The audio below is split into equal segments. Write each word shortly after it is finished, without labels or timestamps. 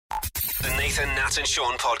The Nathan, Nat and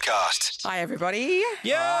Sean podcast. Hi, everybody.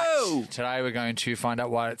 Yo! Right. Today we're going to find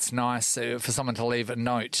out why it's nice for someone to leave a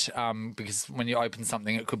note, because when you open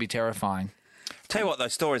something, it could be terrifying. Tell you what,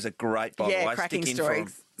 those stories are great, by the way. Cracking Stick in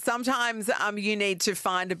stories. Sometimes you need to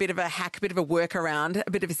find a bit of a hack, a bit of a workaround,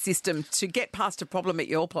 a bit of a system to get past a problem at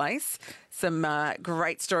your place. Some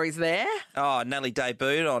great stories there. Oh, Natalie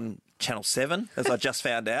debuted on Channel 7, as I just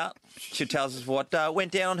found out. She tells us what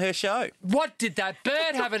went down on her show. What did that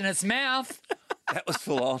bird have in its mouth? That was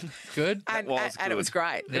full on. Good. And was it good. was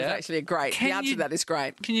great. It was Yeah. actually a great. The answer to that is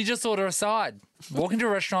great. Can you just order a side? Walk into a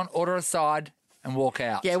restaurant, order a side, and walk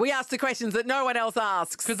out. Yeah, we ask the questions that no one else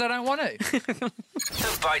asks. Because I don't want to.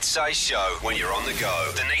 The bite-sized show when you're on the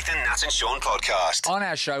go. The Nathan, Nat and Sean podcast. On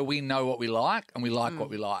our show, we know what we like, and we like what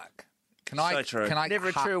we like. So true. Never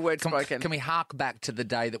a true word spoken. Can we hark back to the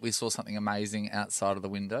day that we saw something amazing outside of the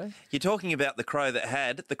window? You're talking about the crow that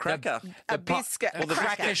had the cracker. A biscuit. Well, the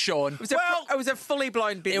cracker, Sean. It was a fully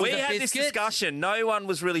blown biscuit. We was a had this biscuit? discussion. No one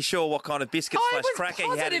was really sure what kind of biscuit I slash was cracker he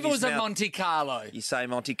had positive in it his was a mouth. Monte Carlo. You say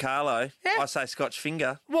Monte Carlo. Yeah. I say Scotch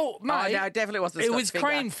finger. Well, mate, no, it definitely wasn't a It Scotch was finger.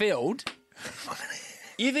 cream-filled.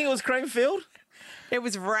 You think it was cream filled? It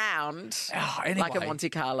was round, Oh, anyway. like a Monte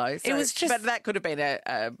Carlo. So, It was just- but that could have been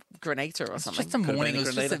a granita or something. Just a morning. been a It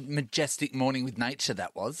was just a granita. majestic morning with nature,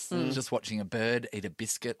 that was. Just watching a bird eat a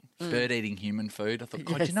biscuit, bird eating human food. I thought,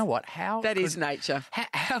 God, Yes. you know what? How That could, is nature.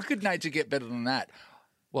 How could nature get better than that?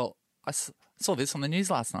 Well, I saw this on the news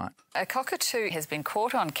last night. A cockatoo has been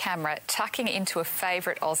caught on camera tucking into a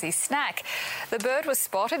favourite Aussie snack. The bird was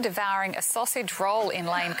spotted devouring a sausage roll in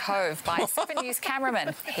Lane Cove by a 7 News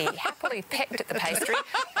cameraman. He happily pecked at the pastry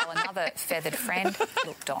while another feathered friend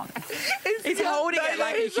looked on. He's holding it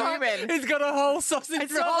like a human. He's got a whole sausage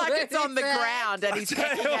It's not like it's on the ground and he's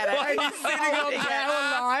pecking at it. He's sitting on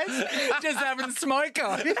power lines, just having smoke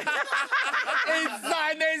on. He's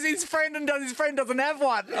saying there's his friend, and his friend doesn't have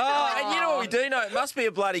one. Oh, and you know what we do know? It must be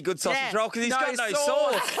a bloody good sausage Yeah. roll because he's No got no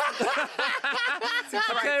sauce. sauce.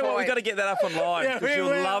 I'll tell you what, we've got to get that up online Yeah, because we you'll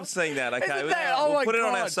will. love seeing that, okay? Isn't that- oh we'll my put it on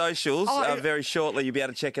our God. socials Oh, very shortly. You'll be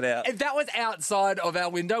able to check it out. If that was outside of our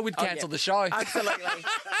window, we'd cancel the show. Absolutely.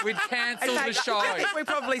 We'd cancel the I show. think we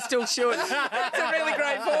probably still should. That's a really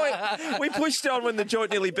great point. We pushed on when the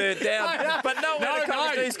joint nearly burnt down, but no, No, the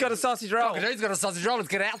cockatoo's got a sausage roll. Cockatoo's got a sausage roll. Let's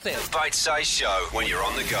get out there. The bite-sized show when you're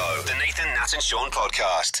on the go. The Nathan, Nat and Sean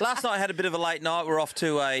podcast. Last night I had a bit of a late night. We're off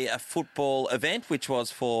to a football event, which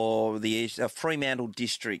was for the Fremantle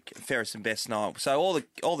District Ferris and Best night. So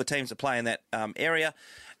all the teams that play in that area,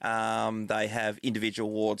 they have individual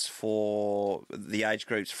awards for the age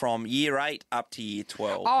groups from year 8 up to year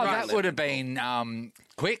 12. Oh, that would have been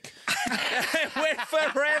quick.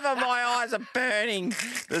 Forever, my eyes are burning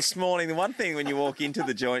this morning. The one thing when you walk into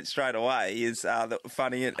the joint straight away is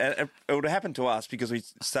funny. It would have happened to us because we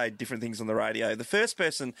say different things on the radio. The first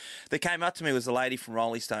person that came up to me was a lady from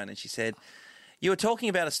Rolling Stone, and she said, "You were talking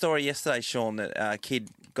about a story yesterday, Sean, that a kid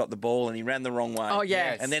got the ball and he ran the wrong way. Oh,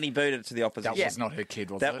 yes. And then he booted it to the opposition. That was not her kid,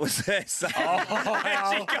 was it? That was her son.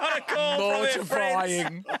 Oh, She got a call from her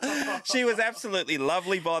friends. mortifying. She was absolutely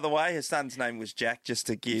lovely, by the way. Her son's name was Jack, just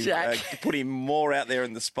to give Jack. to put him more out there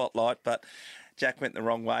in the spotlight. But Jack went the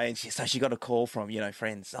wrong way, and she got a call from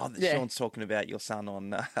friends. Oh, Yeah. Sean's talking about your son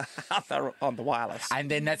on on the wireless. And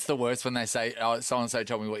then that's the worst when they say, "Oh, so and so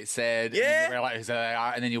told me what you said." Yeah. And then you realise who they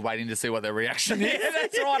are, and then you're waiting to see what their reaction is. Yeah,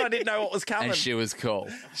 that's right. I didn't know what was coming. And she was cool.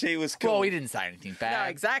 She was cool. Well, we didn't say anything bad. No,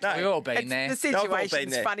 exactly. We've all been there. The They've all been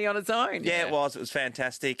situation's there. funny on its own. Yeah, it was. It was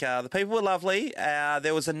fantastic. The people were lovely.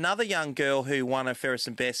 There was another young girl who won a Ferris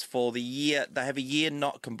and Best for the year. They have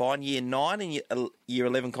a combined year 9 and year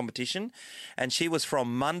 11 competition, and she was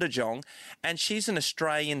from Mundajong, and she's an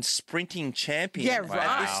Australian sprinting champion. Yeah, At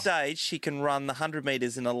right. this stage, she can run the 100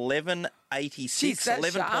 metres in 11.86, Jeez, that's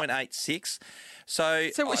 11.86. So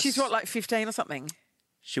she's what, like 15 or something?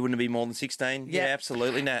 She wouldn't be more than 16. Yeah, Yeah.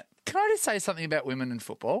 absolutely, Nat. Can I just say something about women in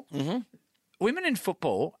football? Mm-hmm. Women in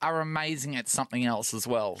football are amazing at something else as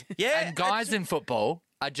well. Yeah, And guys in football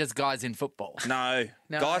are just guys in football. No,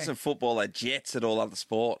 guys in football are jets at all other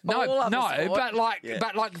sport. No, All other no, sport.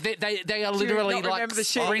 but they are Do you literally not like remember the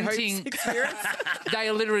shooting hoops sprinting. experience? They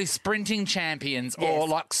are literally sprinting champions, or Yes.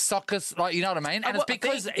 like soccer, like you know what I mean. And well, it's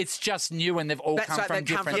because it's just new, and they've all That's come right, from they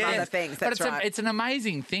come different from things. other things, But that's right. it's an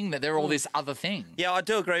amazing thing that they're all this other thing. Yeah, I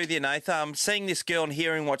do agree with you, Nath. Seeing this girl and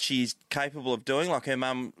hearing what she's capable of doing, like her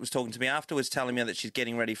mum was talking to me afterwards, telling me that she's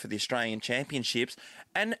getting ready for the Australian Championships,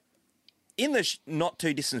 and in the not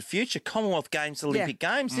too distant future, Commonwealth Games, Olympic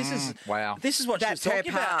Games. This is wow. This is what That's she was her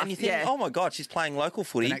talking about, path, and you think, yeah. oh my God, she's playing local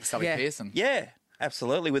footy. The next Sally Pearson. Yeah,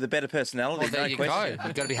 absolutely, with a better personality. Well, there no you question. go.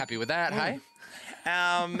 You've got to be happy with that, hey?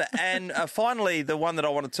 And finally, the one that I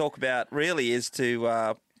want to talk about really is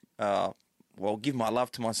to, give my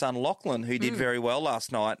love to my son Lachlan, who did very well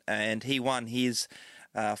last night, and he won his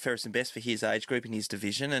fairest and best for his age group in his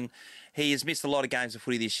division, and he has missed a lot of games of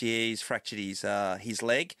footy this year. He's fractured his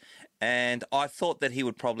leg. And I thought that he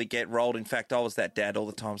would probably get rolled. In fact, I was that dad all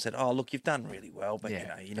the time. Said, "Oh, look, you've done really well, but you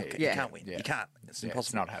can't win. Yeah. You can't. It's impossible.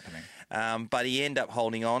 It's not happening." But he ended up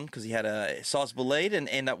holding on because he had a sizable lead and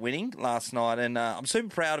ended up winning last night. And I'm super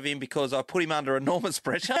proud of him because I put him under enormous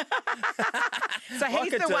pressure. So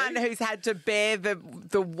he's the one who's had to bear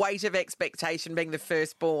the weight of expectation, being the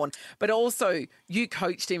firstborn, but also you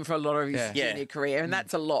coached him for a lot of his junior career, and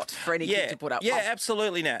that's a lot for any kid to put up with. Yeah,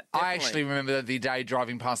 absolutely, Nat. Definitely. I actually remember the day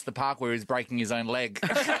driving past the park where he was breaking his own leg.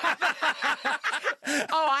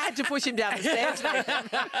 Oh, I had to push him down the stairs.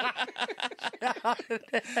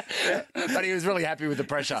 But he was really happy with the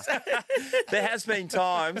pressure. There has been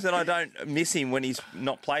times, and I don't miss him when he's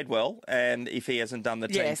not played well, and if he hasn't done the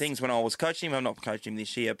team things. When I was coaching him, I've not coached him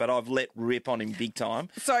this year, but I've let rip on him big time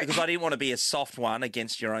because I didn't want to be a soft one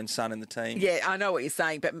against your own son in the team. Yeah, I know what you're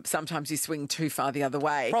saying, but sometimes you swing too far the other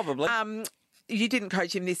way. Probably. You didn't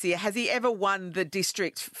coach him this year. Has he ever won the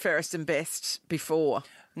district fairest and best before?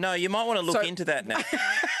 No, you might want to look into that now.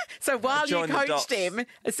 So while you Join the coached dots. him,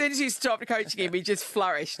 as soon as you stopped coaching him, he just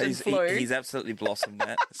flourished and flew. He's absolutely blossomed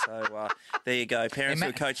that. So there you go. Parents who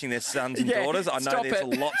are coaching their sons and Yeah, daughters, I know stop there's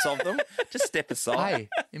it. lots of them. Just step aside.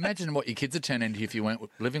 Hey, imagine what your kids would turn into if you weren't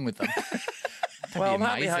living with them. Well, be I'm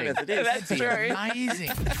happy home amazing. as it is. That's true. Amazing.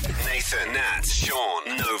 Nathan, Nat, Sean,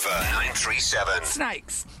 Nova 937.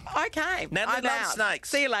 Snakes. Okay. Natalie I'm loves out. snakes.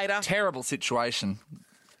 See you later. Terrible situation.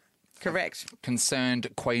 Correct. Concerned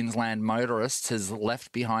Queensland motorist has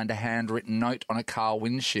left behind a handwritten note on a car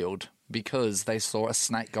windshield because they saw a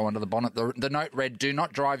snake go under the bonnet. The note read, "Do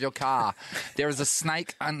not drive your car. There is a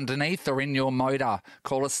snake underneath or in your motor.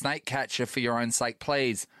 Call a snake catcher for your own sake,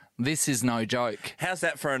 please. This is no joke." How's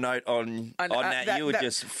that for a note on that? You would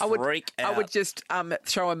just freak out. I would just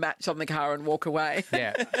throw a match on the car and walk away.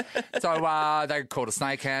 Yeah. So they called a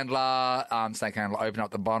snake handler. Snake handler opened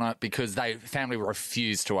up the bonnet because family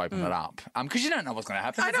refused to open it up. Because you don't know what's going to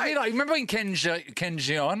happen. I know. It's like, remember when Ken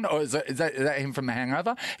Jeon, or is that him from The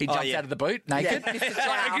Hangover? He jumps out of the boot naked. Yeah, Mr.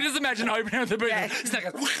 I can just imagine opening up the boot. Yeah. And snake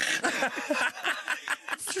goes,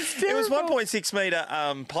 It was 1.6 metre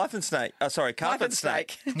python snake. Carpet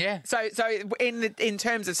snake. yeah. So in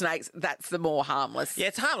terms of snakes, that's the more harmless. Yeah,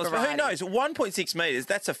 it's harmless, but who variety. knows? 1.6 metres,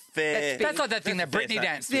 that's a fair... That's That's like that thing that That's Britney fair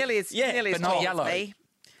danced Nearly with. as Yeah, nearly but as not tall yellow. as me.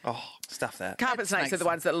 Oh, stuff that. Carpet snakes are the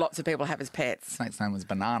ones that lots of people have as pets. Snake's name was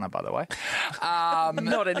Banana, by the way.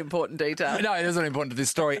 Not an important detail. No, it isn't important to this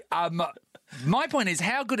story. My point is,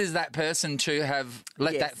 how good is that person to have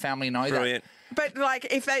let Yes. that family know Brilliant. But, like,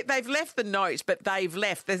 if they've left the note, but they've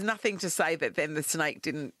left, there's nothing to say that then the snake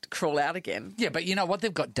didn't crawl out again. Yeah, but you know what?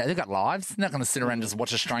 They've got lives. They're not going to sit around and just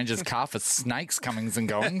watch a stranger's car for snakes comings and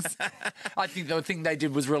goings. I think the thing they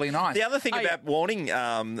did was really nice. The other thing about warning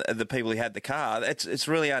the people who had the car, it's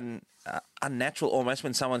really unnatural almost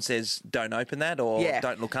when someone says don't open that or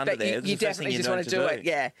don't look under but there. You It's the first definitely thing just know want to do it,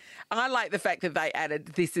 yeah. I like the fact that they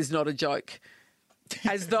added, "This is not a joke."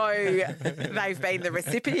 As though they've been the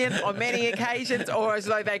recipient on many occasions, or as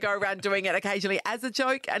though they go around doing it occasionally as a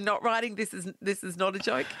joke and not writing "This is not a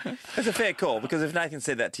joke." It's a fair call because if Nathan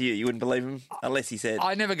said that to you, you wouldn't believe him unless he said.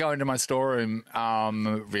 I never go into my storeroom,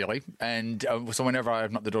 really. And so whenever I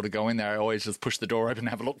open up the door to go in there, I always just push the door open and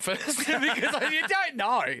have a look first because you don't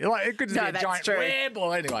know. Like, it could just be a that's giant true. web.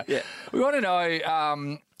 Or anyway, we want to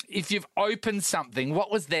know if you've opened something, what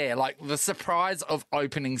was there? Like the surprise of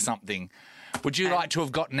opening something. Would you like to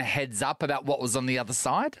have gotten a heads up about what was on the other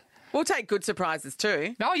side? We'll take good surprises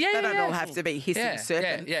too. Oh, yeah, They don't yeah. all have to be hissing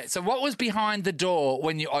serpents. Yeah. So what was behind the door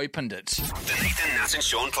when you opened it? The Nathan, Nat and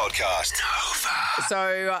Sean podcast. Nova.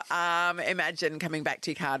 So imagine coming back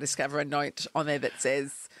to your car, discover a note on there that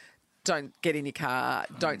says, "Don't get in your car,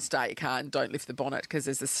 don't start your car, and don't lift the bonnet because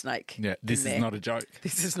there's a snake." Yeah, this in is there. not a joke.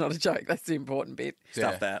 This is not a joke. That's the important bit.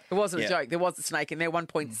 Stuff that. It wasn't Yeah. a joke. There was a snake in there,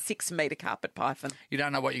 1.6 metre carpet python. You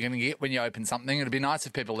don't know what you're going to get when you open something. It'd be nice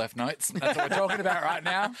if people left notes. That's what we're talking about right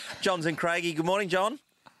now. John's and Craigie. Good morning, John.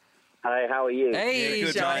 Hey, how are you? Hey, Yeah,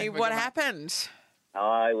 good, Johnny, mate. what happened?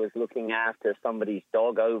 I was looking after somebody's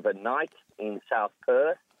dog overnight in South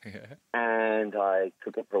Perth, and I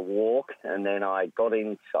took it for a walk, and then I got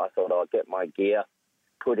in, so I thought I'd get my gear,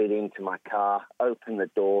 put it into my car, opened the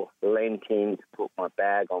door, leant in to put my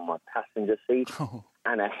bag on my passenger seat,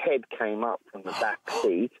 and a head came up from the back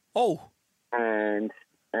seat Oh. and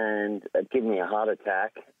it gave me a heart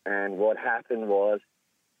attack. And what happened was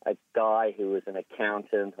a guy who was an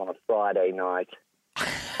accountant on a Friday night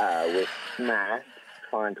with smashed,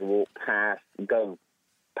 trying to go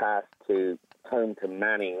past to home to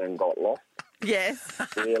Manning and got lost. Yes.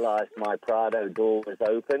 Realised my Prado door was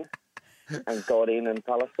open and got in and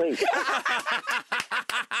fell asleep.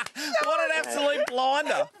 What an absolute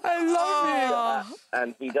blinder. I love you.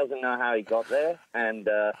 And he doesn't know how he got there, and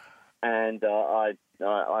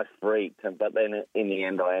I freaked. But then in the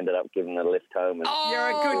end, I ended up giving the lift home. And You're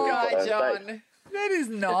a good guy, John. That is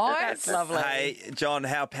nice. That's lovely. Hey, John,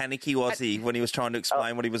 how panicky was he when he was trying to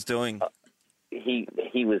explain what he was doing?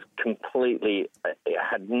 He was completely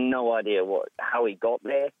had no idea how he got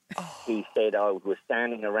there. He said I was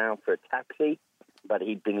standing around for a taxi, but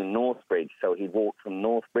he'd been in Northbridge, so he walked from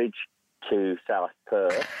Northbridge to South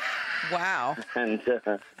Perth. Wow. And,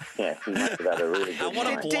 yeah, he must have had a really good What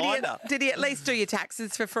a night. blinder. Did he at least do your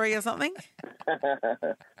taxes for free or something?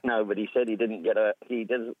 No, but he said he doesn't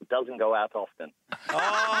go out often. Oh,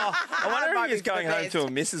 I wonder Might if he was be for going the home best. to a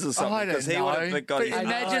missus or something, I don't because he know. would have got But his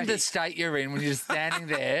imagine the state you're in when you're standing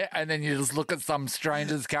there and then you just look at some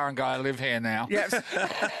stranger's car and go, I live here now. Yep.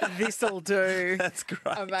 This'll do. That's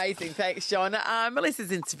great. Amazing. Thanks, John.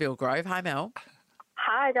 Melissa's in Seville Grove. Hi, Mel.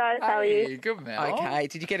 Hi guys, how are you? Hey, good, Mel. Okay.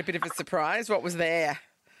 Did you get a bit of a surprise? What was there?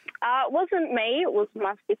 It wasn't me, it was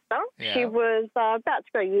my sister. Yeah. She was about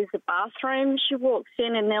to go use the bathroom. She walks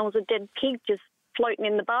in and there was a dead pig just floating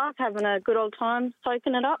in the bath, having a good old time,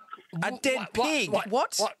 soaking it up. A dead pig?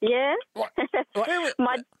 What? Yeah. What?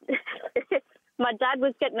 my my dad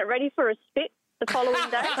was getting it ready for a spit the following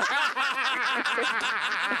day.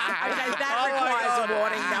 Okay, that requires a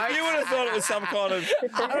warning note. You would have thought it was some kind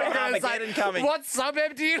of Armageddon coming. What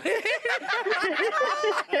suburb do you live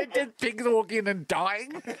in? Did pigs walk in and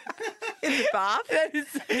dying? In the bath? That is,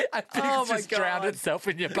 a pig Oh, my just drowned God. itself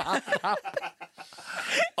in your bathtub.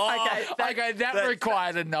 Okay, that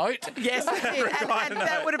required a note. Yes, it did. And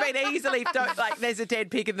that would have been easily, there's a dead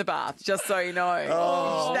pig in the bath, just so you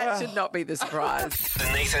know. That should not be the surprise. The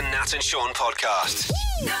Nathan, Nat and Sean podcast.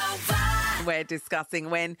 We're discussing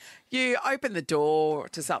when you open the door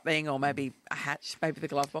to something, or maybe a hatch, maybe the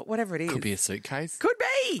glove box, whatever it is. Could be a suitcase. Could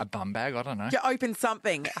be. A bum bag, I don't know. You open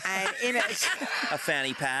something and in it A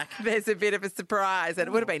fanny pack. there's a bit of a surprise. And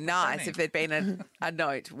it would have been nice if there'd been a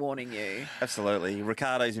note warning you. Absolutely.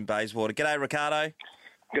 Ricardo's in Bayswater. G'day, Ricardo.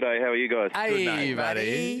 G'day, how are you guys? Hey, night,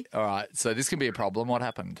 buddy. All right, so this can be a problem. What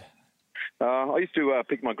happened? I used to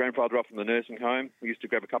pick my grandfather up from the nursing home. We used to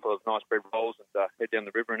grab a couple of nice bread rolls and head down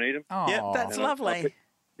the river and eat them. Oh, Yep, That's lovely.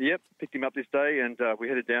 Picked him up this day and we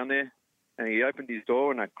headed down there. And he opened his door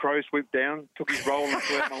and a crow swooped down, took his roll and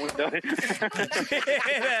threw out my window.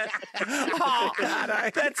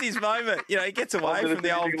 That's his moment. You know, he gets away from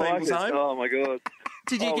the old people's home. Oh, my God.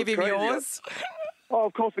 Did you Oh, give it's him crazy. yours? Oh,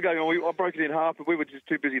 of course, I broke it in half, but we were just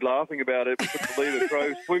too busy laughing about it. We couldn't believe the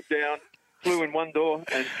crow swooped down, flew in one door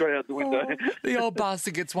and straight out the window. the old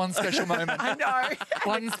bastard gets one special moment. I know.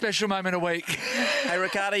 One special moment a week. Hey,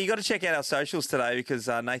 Ricardo, you got to check out our socials today because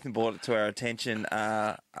Nathan brought it to our attention.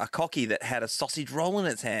 A cocky that had a sausage roll in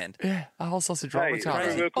its hand. Yeah, a whole sausage roll. Hey,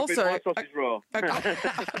 Ricardo. Also, my sausage roll. A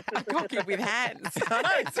cocky with hands. I know,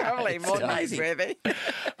 it's probably more amazing. newsworthy.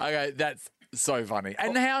 Okay, that's so funny.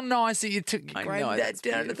 And how nice that you took I your know, granddad that's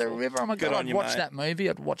down to the beautiful. river. Oh, my Good God, on I'd you, watch mate. that movie.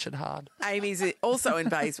 I'd watch it hard. Amy's also in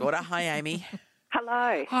Bayswater. Hi, Amy.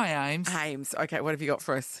 Hello. Hi, Ames. Ames. Okay, what have you got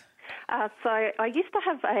for us? So I used to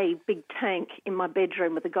have a big tank in my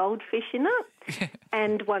bedroom with a goldfish in it.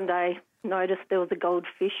 And one day noticed there was a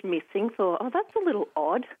goldfish missing. Thought, oh, that's a little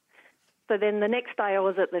odd. So then the next day I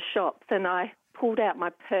was at the shops and I pulled out my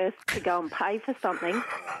purse to go and pay for something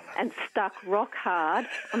and stuck rock hard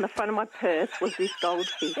on the front of my purse was this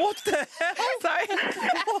goldfish. What the hell?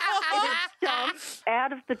 It jumped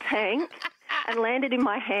out of the tank and landed in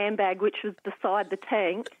my handbag, which was beside the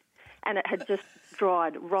tank, and it had just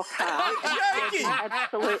dried rock hard. Joking.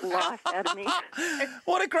 Absolute life out of me.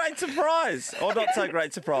 What a great surprise. Or not so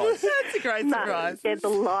great surprise. That's a great No, surprise. scared the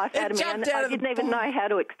life out of me. jumped And out I of the didn't even know how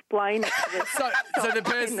to explain it to the So the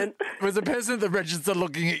person was the person at the register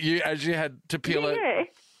looking at you as you had to peel Yeah. a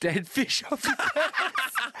dead fish off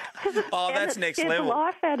your Oh, and that's it next scared level. the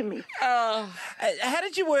life out of me. How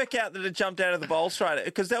did you work out that it jumped out of the bowl straight?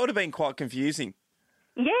 Because that would have been quite confusing.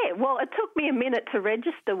 Yeah, well, it took me a minute to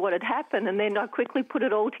register what had happened, and then I quickly put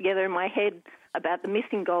it all together in my head about the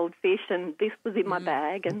missing goldfish, and this was in my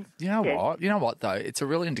bag. And You know yeah. what? You know what, though? It's a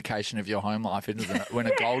real indication of your home life, isn't it? When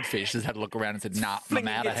a goldfish has had a look around and said, nah, I'm Flinging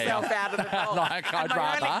out of here. yourself out of the bowl. Like, And I'd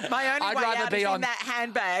rather. My only I'd way rather out be is on in that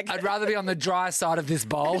handbag. I'd rather be on the dry side of this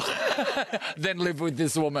bowl than live with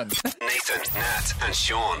this woman. Nathan, Nat and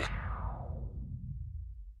Sean.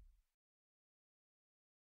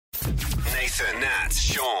 Nathan, Nat,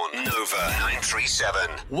 Sean, Nova 937.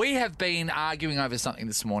 We have been arguing over something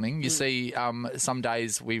this morning. You see, some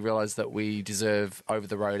days we realise that we deserve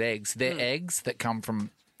over-the-road eggs. They're eggs that come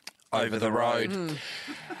from over the road.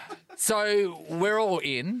 So we're all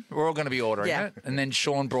in. We're all going to be ordering it. And then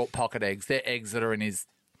Sean brought pocket eggs. They're eggs that are in his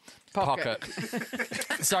pocket.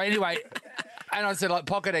 So anyway... And I said, like,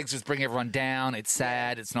 pocket eggs just bring everyone down. It's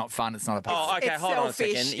sad. It's not fun. It's not a... Oh, okay, It's hold on a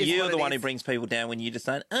selfish second. is You're what the it one who is. brings people down when you just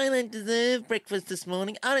say, I don't deserve breakfast this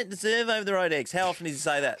morning. I don't deserve over-the-road eggs. How often does you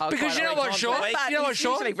say that? Because you know what, Sean? But You know what, he's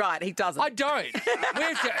Sean? usually right. He doesn't. I don't. We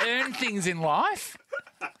have to earn things in life.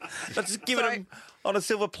 Let's just give it them on a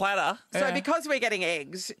silver platter. So because we're getting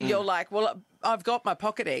eggs, you're like, well, I've got my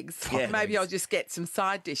pocket eggs. Yeah. Maybe I'll just get some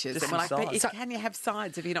side dishes. Just and we're like, some but sides. can you have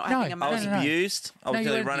sides if you're not No, having a I was main? no. abused. I was you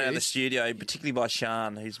nearly weren't run out of the abused. studio, particularly by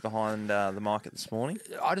Sian, who's behind the mic at this morning.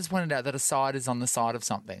 I just pointed out that a side is on the side of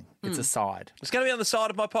something. It's a side. It's going to be on the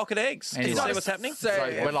side of my pocket eggs. Can you Anyway. see what's happening? So,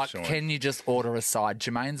 So we're like, Sean. can you just order a side?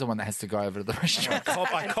 Jermaine's the one that has to go over to the restaurant.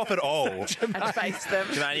 I cop it all. and face them.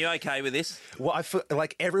 Jermaine, are you okay with this? Well, I feel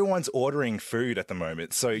like everyone's ordering food at the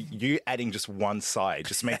moment, so you adding just one side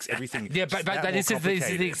just makes everything. Yeah, but this is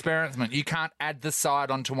the experiment. You can't add the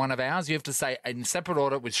side onto one of ours. You have to say, in separate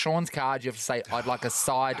order with Sean's card, you have to say, I'd like a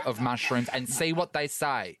side of mushrooms and see what they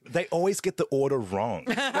say. They always get the order wrong.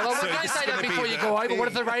 Well, I was going to say that before you go over. What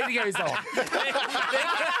if the radio's on?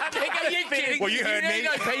 Are you kidding? Well, you heard me.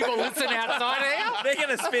 know people listen outside here? They're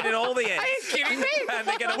going to spit in all the eggs. Are you kidding me? And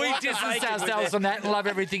they're going to We distance ourselves from that and love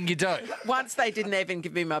everything you do. Once they didn't even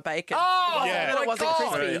give me my bacon. Oh, Yeah. It wasn't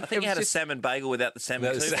crispy. I think It you was had a just salmon bagel without the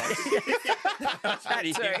salmon too. That's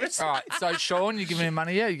pretty too. humorous. All right, so Sean, you giving me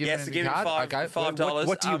money? Yeah, you giving Yes, me give the him card? Okay. $5.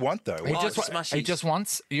 What do you want though? He Oh, just, smushies. he just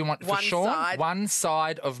wants, you want for One Sean, side. one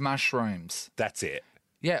side of mushrooms. That's it.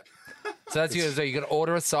 Yeah. So that's you. So you got to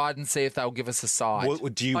order a side and see if they'll give us a side. Well,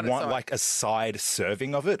 do you On a want side. like a side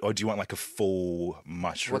serving of it, or do you want like a full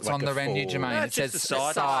mushroom? What's like on a the menu, full- Jermaine? No, It says just a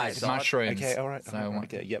side, side. mushrooms. Okay, all right. So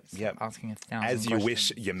okay, yep. asking 1,000 As you wish,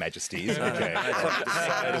 questions. Your Majesties. Okay.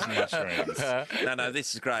 Side of mushrooms. No,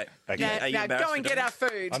 this is great. Okay. Now, Are you now embarrassed go and for get doing our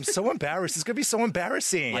food. I'm so embarrassed. It's going to be so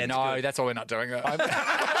embarrassing. I know, that's why we're not doing it.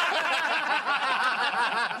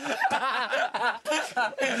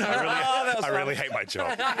 I really hate my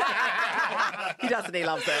job. He doesn't. He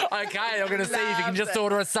loves it. Okay, I'm going to see if you can just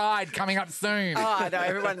order a side coming up soon. Oh, I know.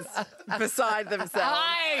 Everyone's beside themselves.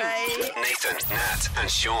 Hey! Nathan, Nat, and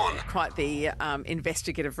Sean. Quite the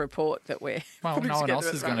investigative report that we're Well, putting no one together else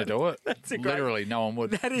at is the going to moment. do it. That's a great- Literally, no one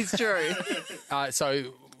would. That is true. So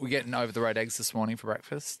we're getting over-the-road eggs this morning for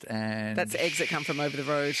breakfast. And That's eggs that come from over the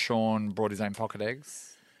road. Sean brought his own pocket eggs.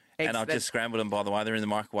 Eggs And I've that- just scrambled them, by the way. They're in the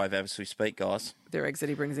microwave as we speak, guys. They're eggs that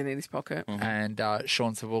he brings in his pocket. And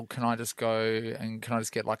Sean said, well, can I just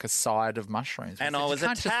get like a side of mushrooms? And said, I "You was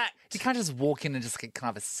can't attacked." You can't just walk in and just get kind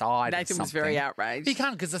of a side Nathan of was very something. outraged. You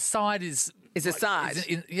can't because a side is a side.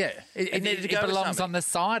 It needed to go with belongs something. on the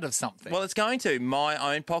side of something. Well, it's going to. My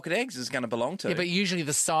own pocket eggs is going to belong to. yeah, but usually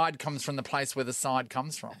the side comes from the place where the side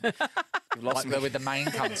comes from. You've lost Like where the main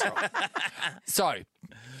comes from. So,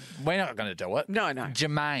 we're not going to do it. No.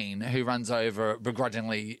 Jermaine, who runs over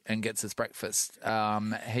begrudgingly and gets us breakfast,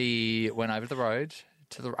 he went over the road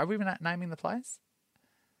to the... Are we naming the place?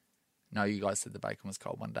 No, you guys said the bacon was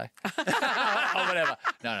cold one day. Or whatever.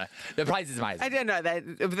 No. The place is amazing. I don't know.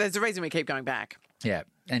 There's a reason we keep going back. Yeah.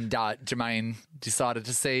 And Jermaine decided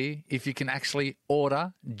to see if you can actually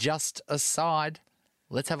order just a side.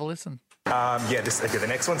 Let's have a listen. The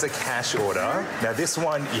next one's a cash order. Now, this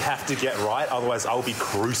one you have to get right, otherwise I'll be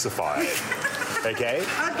crucified. Okay?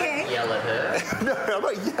 Okay. Yell at her. No, I'm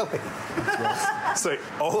not yelling. So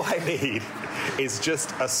all I need is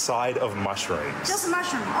just a side of mushrooms. Just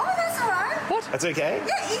mushroom. Oh, that's all right. What? That's okay?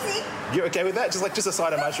 Yeah, easy. You okay with that? Just a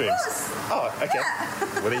side of mushrooms? course. Oh, okay.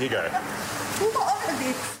 Well, there you go.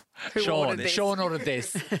 Who ordered this? Sean ordered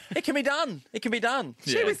this. It can be done. It can be done.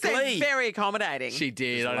 She was Glee. very accommodating. She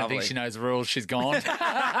did. I don't lovely. think she knows the rules. She's gone.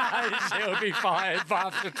 She'll be fired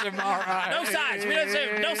after tomorrow. No sides. We don't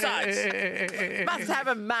serve no sides. Must have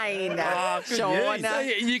a main, Oh, Sean. So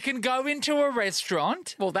you can go into a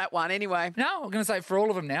restaurant. Well, that one anyway. No, I'm going to say for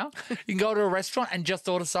all of them now. You can go to a restaurant and just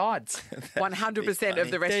order sides. 100%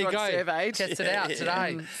 of the There you restaurant go. surveyed. Test it out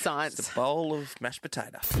today. Science. Bowl of mashed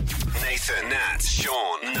potato. Nathan, Nat,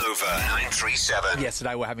 Sean, Nova 937.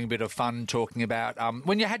 Yesterday we're having a bit of fun talking about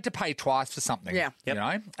when you had to pay twice for something. Yeah. You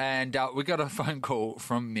know? And we got a phone call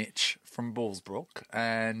from Mitch from Bullsbrook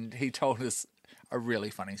and he told us a really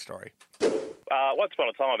funny story. once upon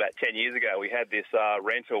a time, about 10 years ago, we had this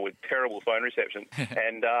rental with terrible phone reception.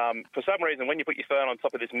 And for some reason, when you put your phone on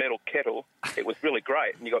top of this metal kettle, it was really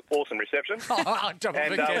great, and you got awesome reception. On top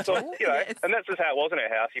of a kettle. So, and that's just how it was in our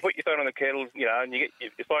house. You put your phone on the kettle, and you get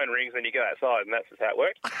your phone rings, and you go outside, and that's just how it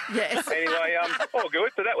worked. Yes. Anyway, all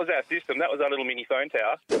good. So that was our system. That was our little mini phone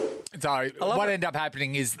tower. So what ended up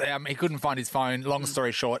happening is he couldn't find his phone. Long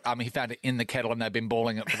story short, he found it in the kettle, and they've been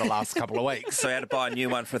boiling it for the last couple of weeks. So he had to buy a new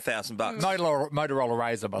one for $1,000. Motorola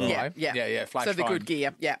Razr, by the way. Yeah. Flash so the phone. good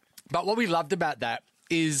gear, yeah. But what we loved about that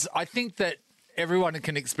is I think that everyone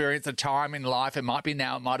can experience a time in life, it might be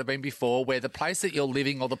now, it might have been before, where the place that you're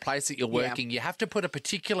living or the place that you're working, you have to put a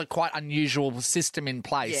particular, quite unusual system in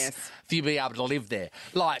place for you to be able to live there.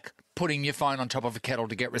 Like putting your phone on top of a kettle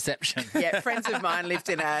to get reception. Yeah, friends of mine lived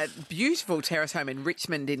in a beautiful terrace home in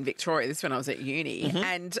Richmond in Victoria. This is when I was at uni.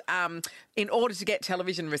 And in order to get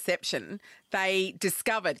television reception, they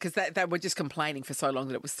discovered, because they were just complaining for so long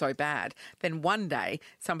that it was so bad, then one day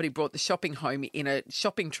somebody brought the shopping home in a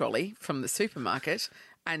shopping trolley from the supermarket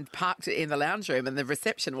and parked it in the lounge room, and the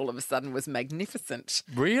reception all of a sudden was magnificent.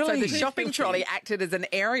 Really? So the shopping trolley acted as an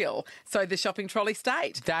aerial, so the shopping trolley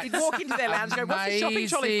stayed. You'd walk into their lounge and go, what's the shopping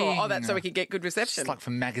trolley for? Oh, that's so we could get good reception. It's like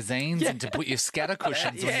for magazines and to put your scatter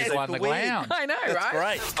cushions when you go on the ground. I know, right?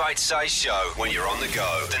 Great. The Bite-Size Show when you're on the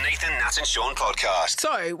go. The Nathan, Nat and Sean podcast.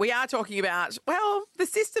 So we are talking about, well, the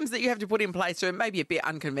systems that you have to put in place are maybe a bit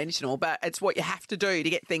unconventional, but it's what you have to do to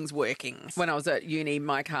get things working. When I was at uni,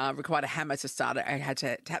 my car required a hammer to start it. I had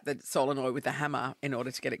to tap the solenoid with the hammer in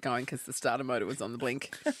order to get it going because the starter motor was on the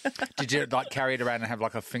blink. Did you carry it around and have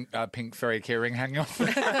like a pink fairy keyring hanging off? No,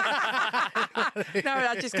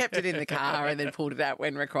 I just kept it in the car and then pulled it out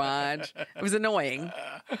when required. It was annoying,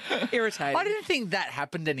 irritating. I didn't think that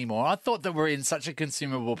happened anymore. I thought that we're in such a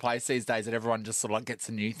consumable place these days that everyone just sort of gets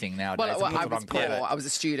a new thing nowadays. Well, I was poor. I was a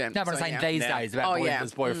student. No, but I'm saying these days about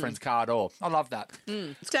his boyfriend's car door. I love that.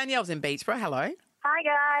 Danielle's in Beachborough. Hello. Hi,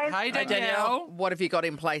 guys. Hey, Danielle. What have you got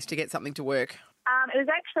in place to get something to work? It was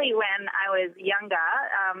actually when I was younger.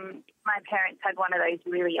 My parents had one of those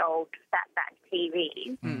really old fatback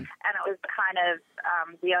TVs, and it was kind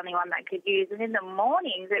of the only one that I could use. And in the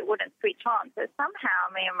mornings, it wouldn't switch on. So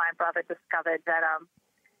somehow me and my brother discovered that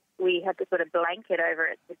we had to sort of blanket over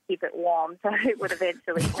it to keep it warm so it would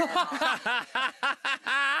eventually turn on.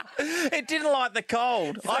 It didn't like the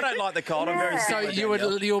cold. I don't like the cold. I'm very So similar, you would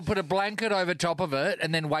Danielle. put a blanket over top of it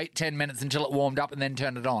and then wait 10 minutes until it warmed up and then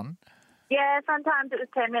turn it on? Yeah, sometimes it was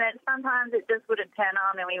 10 minutes. Sometimes it just wouldn't turn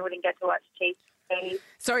on and we wouldn't get to watch TV.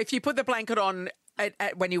 So if you put the blanket on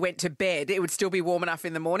when you went to bed, it would still be warm enough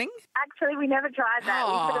in the morning? Actually, we never tried that.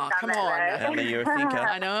 We could have done come that, on. though. Ellie, you're a thinker.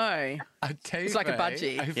 I know. A TV, It's like a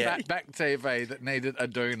budgie. A fatback TV that needed a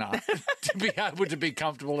doona to be able to be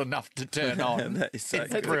comfortable enough to turn on. That is so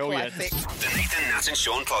It's a good. Brilliant. classic. The Nathan, Nat and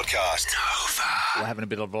Sean podcast. We're having a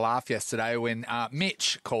bit of a laugh yesterday when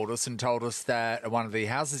Mitch called us and told us that one of the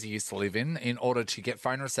houses he used to live in order to get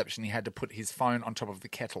phone reception, he had to put his phone on top of the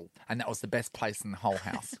kettle, and that was the best place in the whole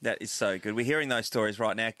house. That is so good. We're hearing those stories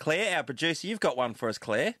right now. Claire, our producer, you've got one for us,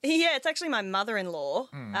 Claire. Yeah, it's actually my mother-in-law,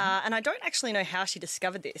 and I don't actually know how she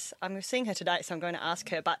discovered this. I'm seeing her today, so I'm going to ask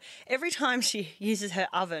her. But every time she uses her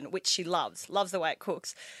oven, which she loves the way it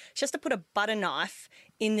cooks, she has to put a butter knife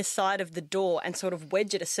in the side of the door and sort of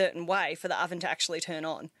wedge it a certain way for the oven to actually turn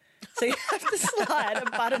on. So you have to slide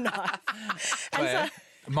a butter knife. Claire,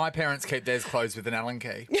 my parents keep theirs closed with an Allen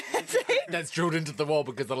key. That's drilled into the wall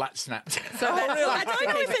because the latch snapped. So I don't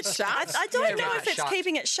know if it's shut. I don't know if it's shut.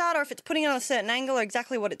 keeping it shut or if it's putting it on a certain angle or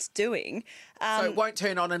exactly what it's doing. So it won't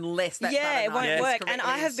turn on unless that butter it knife won't is work. correctly And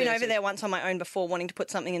I have been over inserted. there once on my own before wanting to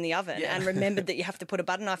put something in the oven and remembered that you have to put a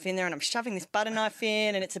butter knife in there, and I'm shoving this butter knife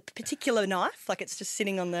in, and it's a particular knife, like it's just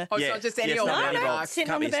sitting on the... Oh, it's not just any old no, butter no, knife. it's sitting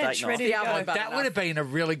Can't on the be a steak bench knife. ready The to oven go. butter That would have been a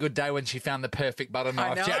really good day when she found the perfect butter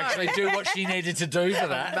knife know. to actually do what she needed to do for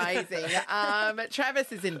that. Amazing.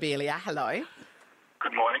 Travis is in Belia. Hello.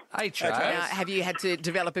 Good morning. Hey, Travis. Have you had to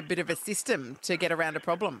develop a bit of a system to get around a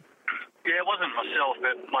problem? Yeah, it wasn't myself,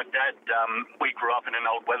 but my dad, we grew up in an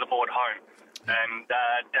old weatherboard home, and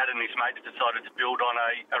Dad and his mates decided to build on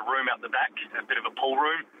a room out the back, a bit of a pool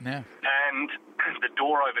room, Yeah. and the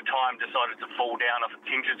door over time decided to fall down off its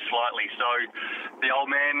hinges slightly, so the old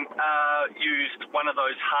man used one of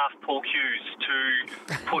those half-pull cues to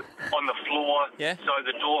put on the floor so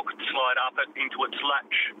the door could slide up into its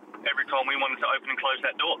latch every time we wanted to open and close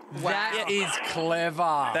that door. That is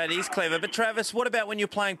clever. That is clever. But Travis, what about when you're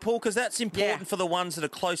playing pool? Because that's important for the ones that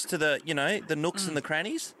are close to the, the nooks and the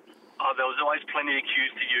crannies. Oh, there was always plenty of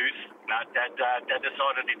cues to use. No, Dad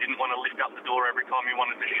decided he didn't want to lift up the door every time he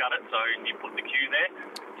wanted to shut it, so he put the cue there.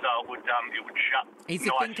 so it would shut. He's a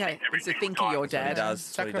nice thinker. every He's a single thinker, time. your dad.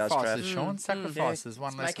 Sacrifices, Sean. Sacrifices.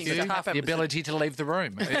 One less making cue. it tough. The ability to leave the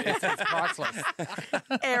room. It's priceless.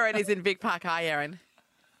 Erin is in Big Park. Hi, Erin.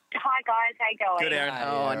 Hi, guys. How you going? Good, Erin.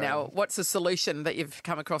 Oh, now, what's the solution that you've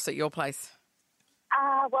come across at your place?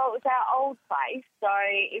 Well, it was our old place, so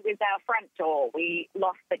it was our front door. We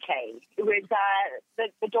lost the key. It was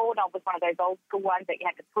the doorknob was one of those old school ones that you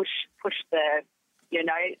had to push the,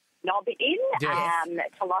 knob in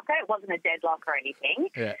to lock it. It wasn't a deadlock or anything.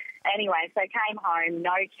 Yeah. Anyway, so came home,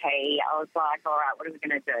 no key. I was like, all right, what are we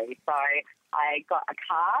going to do? So I got a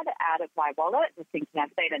card out of my wallet, just thinking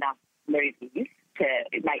I've seen enough movies to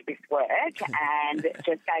make this work, and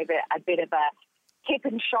just gave it a bit of a hip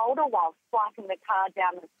and shoulder while swiping the card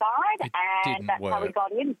down the side, and that's how we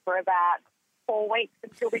got in for about 4 weeks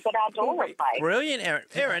until we got our door replaced. Brilliant, Erin.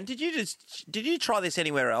 Erin, did you try this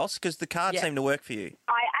anywhere else? Because the card seemed to work for you.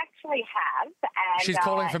 I actually have. And, She's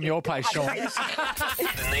calling from your place, Sean.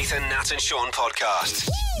 The Nathan, Nat and Sean podcast.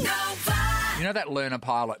 You know that learner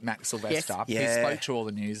pilot, Max Sylvester? Yes. He spoke to all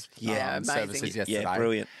the news services yesterday. Yeah,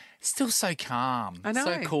 brilliant. Still so calm. I know.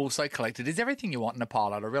 So cool, so collected. Is everything you want in a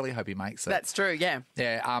pilot. I really hope he makes it. That's true, yeah.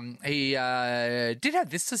 Yeah, he did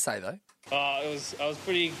have this to say, though. I was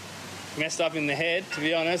pretty messed up in the head, to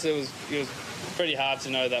be honest. It was pretty hard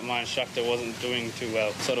to know that my instructor wasn't doing too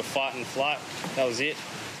well. Sort of fight and flight, that was it.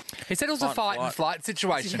 He said it was a fight and flight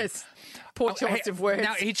situation. Yes. Poor choice of words.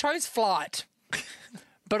 Now, he chose flight.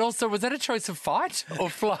 But also, was that a choice of fight or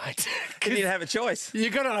flight? He didn't have a choice. You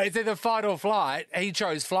got to know, it's either fight or flight. He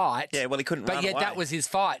chose flight. Yeah, well, he couldn't run But yet away. that was his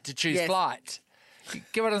fight, to choose flight. You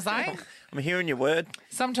get what I'm saying? I'm hearing your word.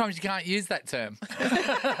 Sometimes you can't use that term.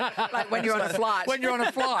 Like when you're on a flight. When you're on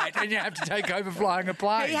a flight and you have to take over flying a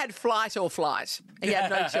plane. He had flight or flight. He had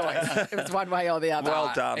no choice. It was one way or the other.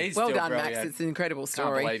 Well done. He's Well still done, Max. brilliant. It's an incredible Can't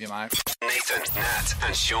story. believe you, mate. Nathan, Nat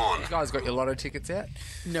and Sean. You guys got your lotto tickets out?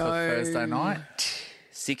 No. For Thursday night?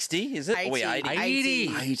 60, is it? 80. Or we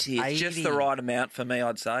 80? 80. It's just the right amount for me,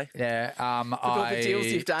 I'd say. Yeah. With all the deals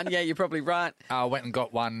you've done, yeah, you're probably right. I went and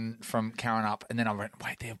got one from Karen Up, and then I went,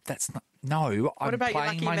 wait, that's not... No, I'm about your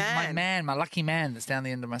playing lucky man? my lucky man that's down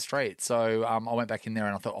the end of my street. So I went back in there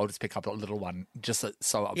and I thought I'll just pick up a little one just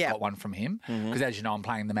so I've got one from him. Because as you know, I'm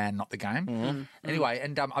playing the man, not the game. Anyway,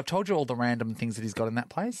 and I've told you all the random things that he's got in that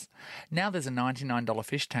place. Now there's a $99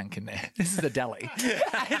 fish tank in there. This is a deli.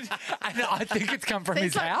 and I think it's come from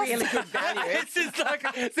his house. Really good value. It's just like,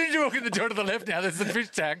 as soon as you walk in the door to the left now, there's a fish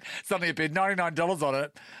tank. Suddenly appeared $99 on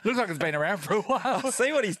it. Looks like it's been around for a while.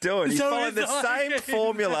 See what he's doing. He's So following he's the like- same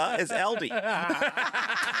formula as Aldi.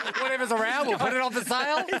 Whatever's around, we'll put it on for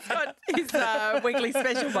sale. He's got his weekly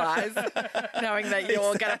special buys, knowing that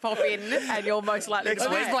you're going to pop in and you're most likely to At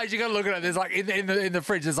buy this it. place, you got to look at it. There's like in the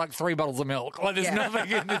fridge. There's like 3 bottles of milk. Like there's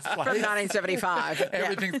nothing in this place. From 1975. Yeah.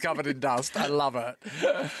 Everything's covered in dust. I love it.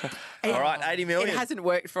 All right, 80 million. It hasn't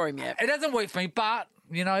worked for him yet. It hasn't worked for me, but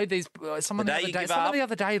you know, these someone The the day other you day, give someone up. the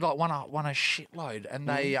other day like won a shitload, and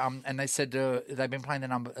they said they've been playing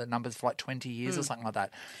the numbers for like 20 years or something like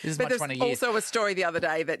that. This is But my there's 20 years. also a story the other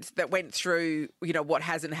day that went through, what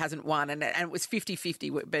has and hasn't won, and it was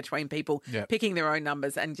 50-50 between people picking their own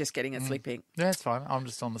numbers and just getting a slip pick. Yeah, it's fine. I'm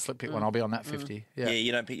just on the slip pick one. I'll be on that 50. Yeah. Yeah,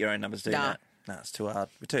 you don't pick your own numbers, do you? Nah. No, it's too hard.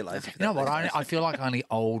 We're too lazy for You know that what? these days. I feel like only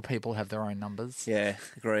old people have their own numbers. Yeah,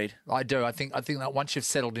 agreed. I do. I think that once you've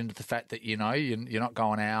settled into the fact that you're not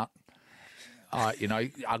going out,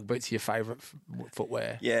 Ugg boots are your favourite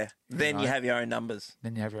footwear. Yeah, then you have your own numbers.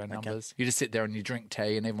 Then you have your own numbers. You just sit there and you drink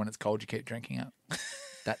tea, and even when it's cold, you keep drinking it.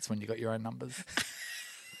 That's when you got your own numbers.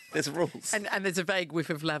 There's rules. And there's a vague whiff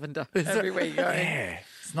of lavender everywhere you go. Yeah,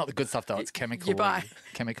 it's not the good stuff though. It's chemical.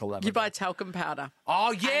 Chemical lavender. You buy talcum powder.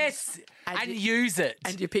 Oh yes, and use it.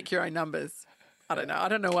 And you pick your own numbers. I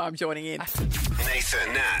don't know why I'm joining in.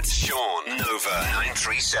 Nathan, Nat, Sean, Nova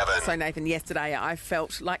 937. So Nathan, yesterday I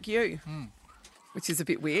felt like you. Which is a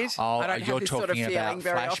bit weird. Oh, I don't have you're this sort of talking about feeling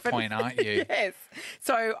very often. Flashpoint, aren't you? Yes.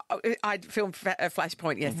 So I filmed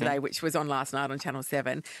Flashpoint yesterday, which was on last night on Channel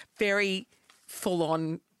 7. Very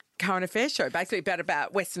full-on current affairs show, basically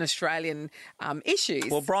about Western Australian issues.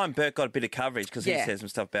 Well, Brian Burke got a bit of coverage because he Yeah. said some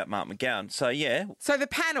stuff about Mark McGowan. So, yeah. So the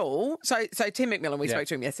panel, so Tim McMillan, we spoke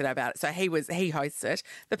to him yesterday about it. So he hosts it.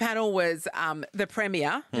 The panel was the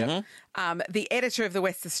Premier, the editor of the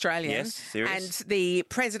West Australian, Yes, serious. and the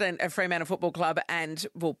president of Fremantle Football Club and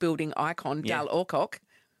building icon Dal Orcock,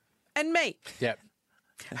 and me. Yep.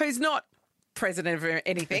 Who's not president of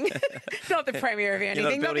anything, not the premier of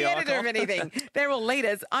anything, not the editor of anything. They're all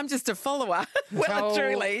leaders. I'm just a follower. Well and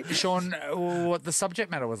truly. Sean, what the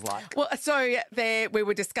subject matter was like. Well, so there we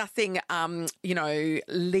were discussing,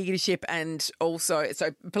 leadership and also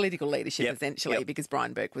political leadership essentially, because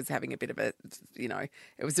Brian Burke was having a bit of a,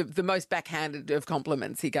 it was the most backhanded of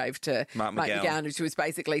compliments he gave to Mark McGowan, which was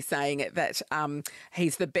basically saying that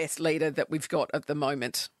he's the best leader that we've got at the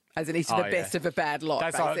moment. As in, he's the best of a bad lot.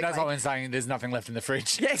 That's what I'm saying. There's nothing left in the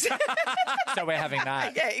fridge. Yes. So we're having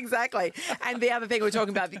that. Yeah, exactly. And the other thing we're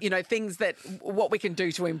talking about, things what we can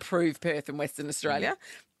do to improve Perth and Western Australia.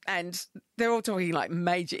 And they're all talking like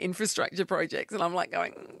major infrastructure projects. And I'm like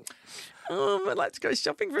going, I'd like to go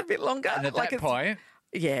shopping for a bit longer. And at that point...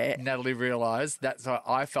 Yeah. Natalie realised that's what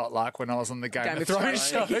I felt like when I was on the Game of Thrones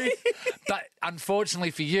show. But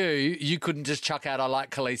unfortunately for you, you couldn't just chuck out, I like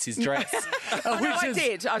Khaleesi's dress. I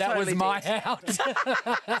did. That was my out. So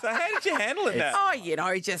how did you handle it now?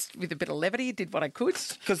 Oh, just with a bit of levity, did what I could.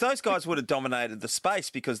 Because those guys would have dominated the space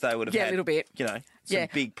because they would have had, a little bit. Some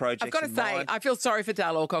big projects. I've got to in say, mind. I feel sorry for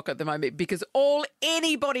Dale Alcock at the moment because all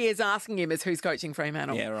anybody is asking him is who's coaching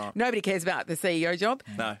Fremantle. Yeah, right. Nobody cares about the CEO job.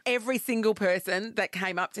 No. Every single person that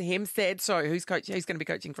came up to him said, "So who's going to be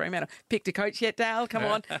coaching Fremantle? Picked a coach yet, Dale? Come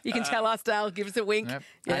on, you can tell us, Dale. Give us a wink." Yep.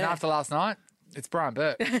 Yeah. And after last night, it's Brian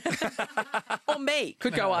Burke. Or me.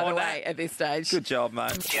 Could go either way at this stage. Good job,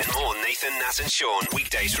 mate. Get more Nathan, Nat and Sean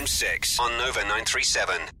weekdays from 6 on Nova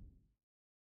 937.